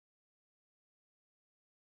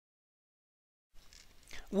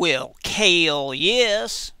Well, Kale,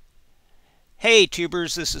 yes. Hey,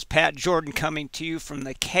 tubers, this is Pat Jordan coming to you from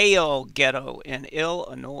the Kale ghetto in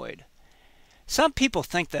Illinois. Some people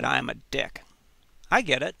think that I'm a dick. I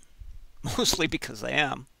get it. Mostly because I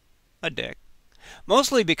am a dick.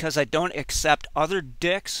 Mostly because I don't accept other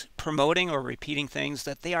dicks promoting or repeating things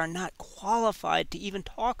that they are not qualified to even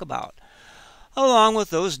talk about. Along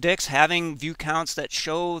with those dicks having view counts that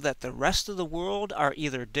show that the rest of the world are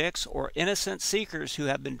either dicks or innocent seekers who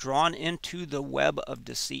have been drawn into the web of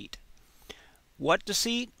deceit. What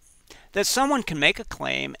deceit? That someone can make a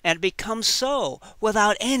claim and become so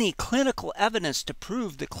without any clinical evidence to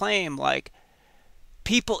prove the claim, like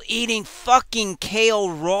people eating fucking kale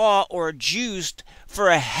raw or juiced for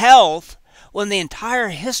a health when the entire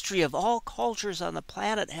history of all cultures on the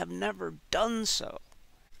planet have never done so.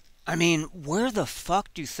 I mean, where the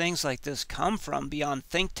fuck do things like this come from beyond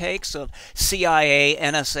think tanks of CIA,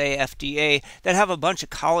 NSA, FDA that have a bunch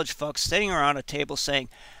of college fucks sitting around a table saying,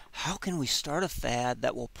 how can we start a fad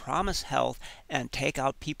that will promise health and take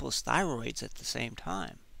out people's thyroids at the same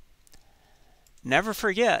time? Never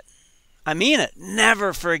forget, I mean it,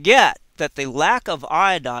 never forget that the lack of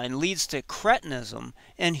iodine leads to cretinism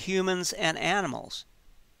in humans and animals.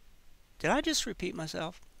 Did I just repeat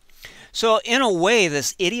myself? So in a way,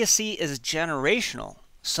 this idiocy is generational.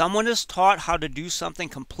 Someone is taught how to do something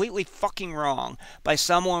completely fucking wrong by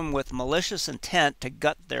someone with malicious intent to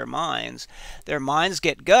gut their minds. Their minds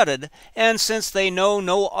get gutted, and since they know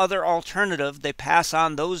no other alternative, they pass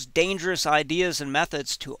on those dangerous ideas and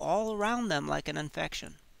methods to all around them like an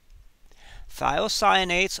infection.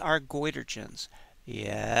 Thiocyanates are goitrogens.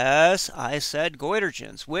 Yes, I said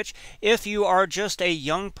goitrogens, which, if you are just a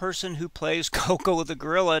young person who plays Coco the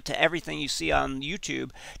Gorilla to everything you see on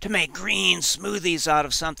YouTube to make green smoothies out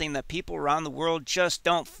of something that people around the world just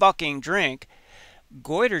don't fucking drink,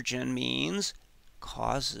 goitrogen means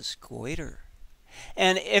causes goiter.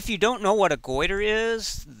 And if you don't know what a goiter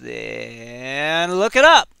is, then look it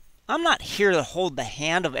up. I'm not here to hold the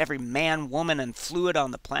hand of every man, woman, and fluid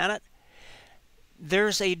on the planet.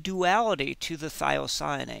 There's a duality to the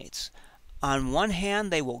thiocyanates. On one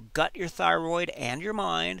hand, they will gut your thyroid and your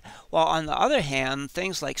mind, while on the other hand,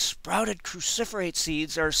 things like sprouted cruciferate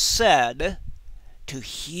seeds are said to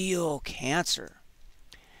heal cancer.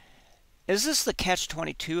 Is this the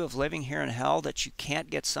catch-22 of living here in hell, that you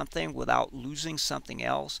can't get something without losing something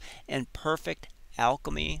else in perfect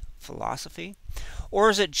alchemy philosophy? Or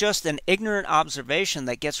is it just an ignorant observation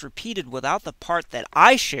that gets repeated without the part that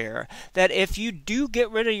I share, that if you do get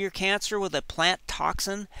rid of your cancer with a plant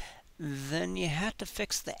toxin, then you have to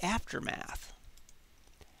fix the aftermath?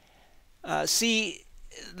 See,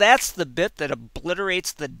 that's the bit that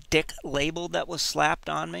obliterates the dick label that was slapped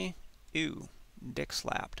on me. Ew, dick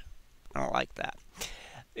slapped. I don't like that.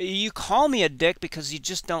 You call me a dick because you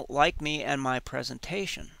just don't like me and my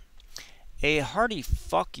presentation. A hearty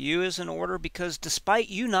fuck you is in order, because despite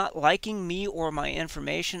you not liking me or my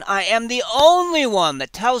information, I am the only one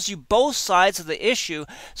that tells you both sides of the issue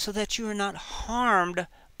so that you are not harmed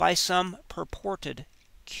by some purported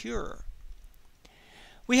cure.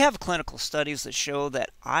 We have clinical studies that show that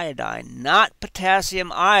iodine, not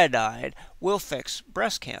potassium iodide, will fix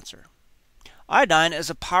breast cancer. Iodine is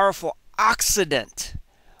a powerful oxidant.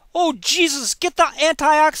 Oh, Jesus, get the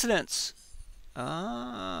antioxidants!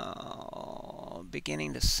 Oh,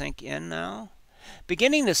 beginning to sink in now.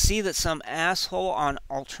 Beginning to see that some asshole on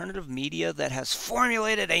alternative media that has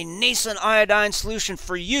formulated a nascent iodine solution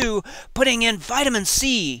for you, putting in vitamin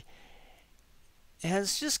C,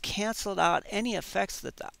 has just canceled out any effects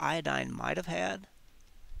that the iodine might have had.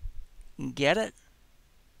 Get it?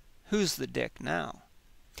 Who's the dick now?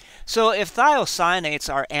 So if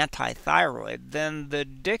thiocyanates are anti-thyroid, then the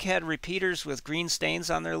dickhead repeaters with green stains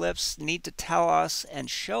on their lips need to tell us and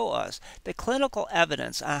show us the clinical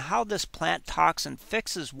evidence on how this plant toxin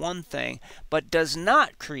fixes one thing but does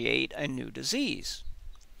not create a new disease.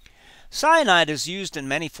 Cyanide is used in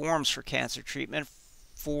many forms for cancer treatment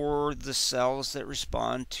for the cells that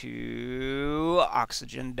respond to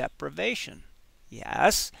oxygen deprivation.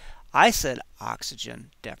 Yes, I said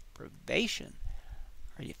oxygen deprivation.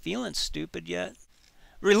 Are you feeling stupid yet?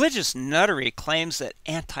 Religious nuttery claims that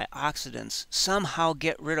antioxidants somehow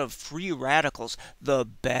get rid of free radicals, the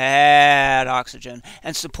bad oxygen,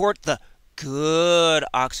 and support the good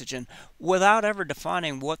oxygen, without ever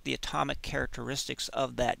defining what the atomic characteristics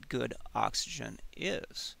of that good oxygen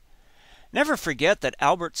is. Never forget that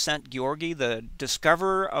Albert St. Georgi, the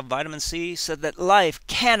discoverer of vitamin C, said that life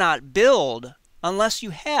cannot build unless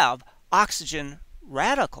you have oxygen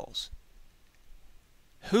radicals.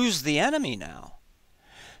 Who's the enemy now?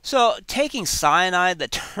 So, taking cyanide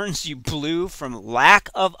that turns you blue from lack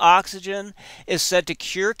of oxygen is said to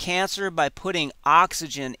cure cancer by putting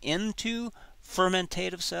oxygen into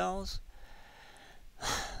fermentative cells.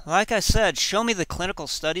 Like I said, show me the clinical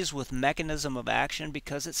studies with mechanism of action,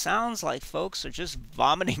 because it sounds like folks are just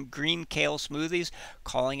vomiting green kale smoothies,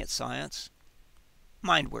 calling it science.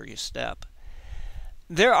 Mind where you step.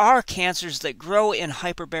 There are cancers that grow in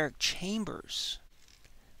hyperbaric chambers.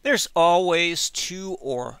 There's always two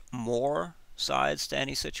or more sides to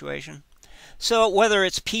any situation. So whether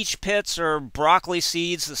it's peach pits or broccoli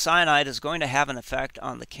seeds, the cyanide is going to have an effect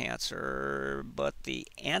on the cancer, but the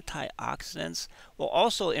antioxidants will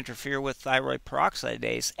also interfere with thyroid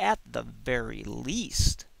peroxidase at the very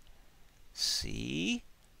least. See?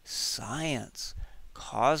 Science.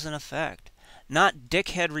 Cause and effect. Not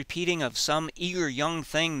dickhead repeating of some eager young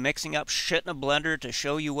thing mixing up shit in a blender to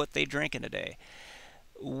show you what they drink in a day.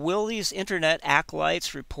 Will these internet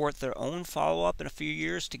acolytes report their own follow-up in a few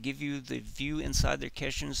years to give you the view inside their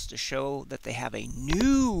kitchens to show that they have a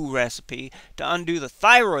new recipe to undo the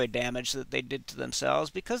thyroid damage that they did to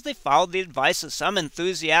themselves because they followed the advice of some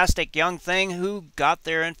enthusiastic young thing who got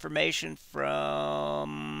their information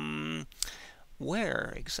from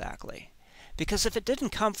where exactly? Because if it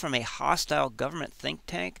didn't come from a hostile government think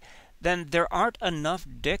tank, then there aren't enough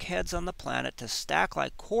dickheads on the planet to stack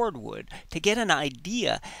like cordwood to get an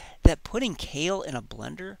idea that putting kale in a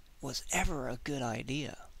blender was ever a good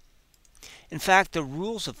idea. In fact, the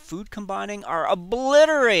rules of food combining are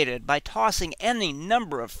obliterated by tossing any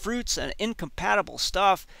number of fruits and incompatible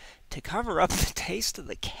stuff to cover up the taste of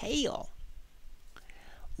the kale.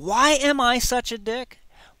 Why am I such a dick?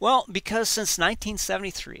 Well, because since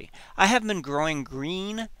 1973, I have been growing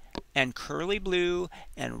green and curly blue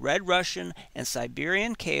and red Russian and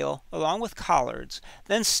Siberian kale along with collards,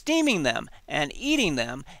 then steaming them and eating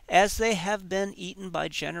them as they have been eaten by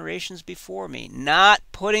generations before me, not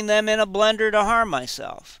putting them in a blender to harm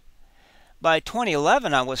myself. By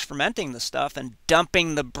 2011, I was fermenting the stuff and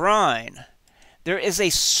dumping the brine. There is a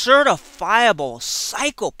certifiable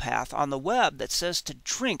psychopath on the web that says to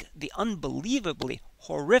drink the unbelievably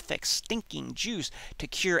horrific stinking juice to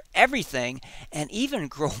cure everything and even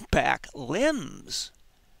grow back limbs.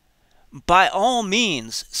 By all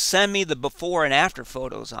means, send me the before and after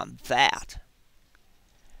photos on that.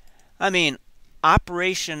 I mean,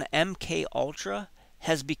 Operation MK Ultra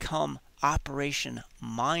has become Operation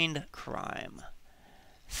Mind Crime.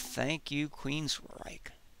 Thank you, Queensryche.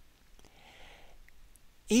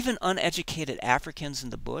 Even uneducated Africans in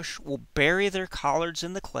the bush will bury their collards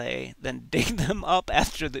in the clay, then dig them up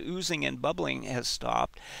after the oozing and bubbling has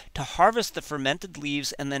stopped, to harvest the fermented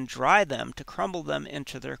leaves and then dry them to crumble them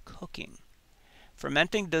into their cooking.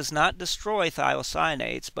 Fermenting does not destroy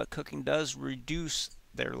thiocyanates, but cooking does reduce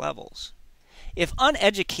their levels. If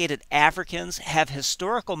uneducated Africans have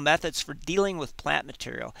historical methods for dealing with plant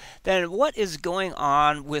material, then what is going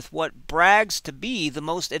on with what brags to be the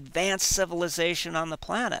most advanced civilization on the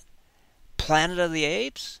planet? Planet of the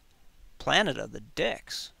Apes? Planet of the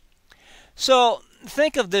Dicks. So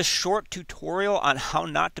think of this short tutorial on how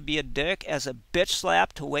not to be a dick as a bitch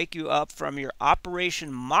slap to wake you up from your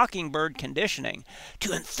Operation Mockingbird conditioning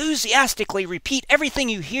to enthusiastically repeat everything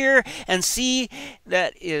you hear and see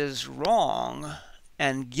that is wrong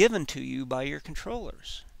and given to you by your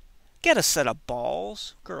controllers. Get a set of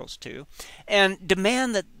balls, girls too, and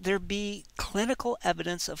demand that there be clinical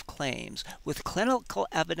evidence of claims with clinical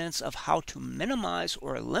evidence of how to minimize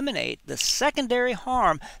or eliminate the secondary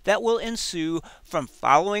harm that will ensue from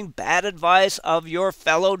following bad advice of your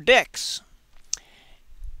fellow dicks.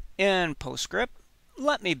 In postscript,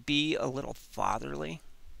 let me be a little fatherly.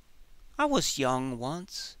 I was young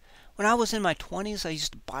once. When I was in my 20s, I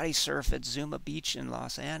used to body surf at Zuma Beach in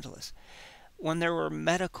Los Angeles, when there were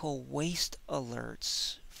medical waste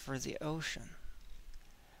alerts for the ocean.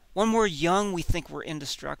 When we're young, we think we're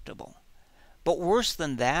indestructible. But worse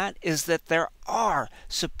than that is that there are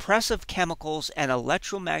suppressive chemicals and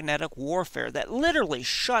electromagnetic warfare that literally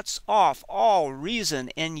shuts off all reason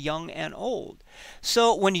in young and old.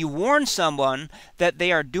 So when you warn someone that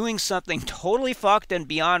they are doing something totally fucked and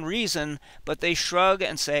beyond reason, but they shrug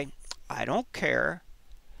and say, "I don't care,"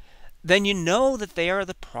 then you know that they are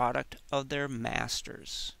the product of their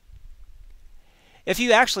masters. If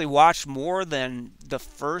you actually watched more than the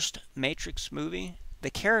first Matrix movie, the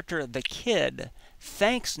character the kid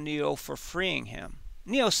thanks Neo for freeing him.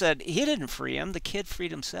 Neo said he didn't free him, the kid freed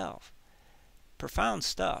himself. Profound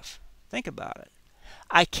stuff. Think about it.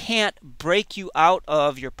 I can't break you out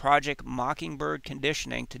of your Project Mockingbird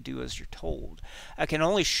conditioning to do as you're told. I can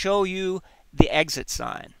only show you the exit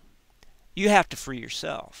sign. You have to free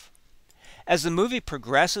yourself. As the movie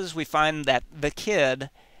progresses, we find that the kid,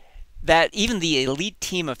 that even the elite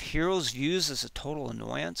team of heroes views as a total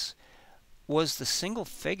annoyance, was the single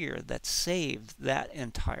figure that saved that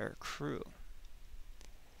entire crew.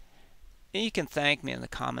 And you can thank me in the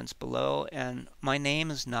comments below, and my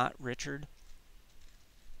name is not Richard.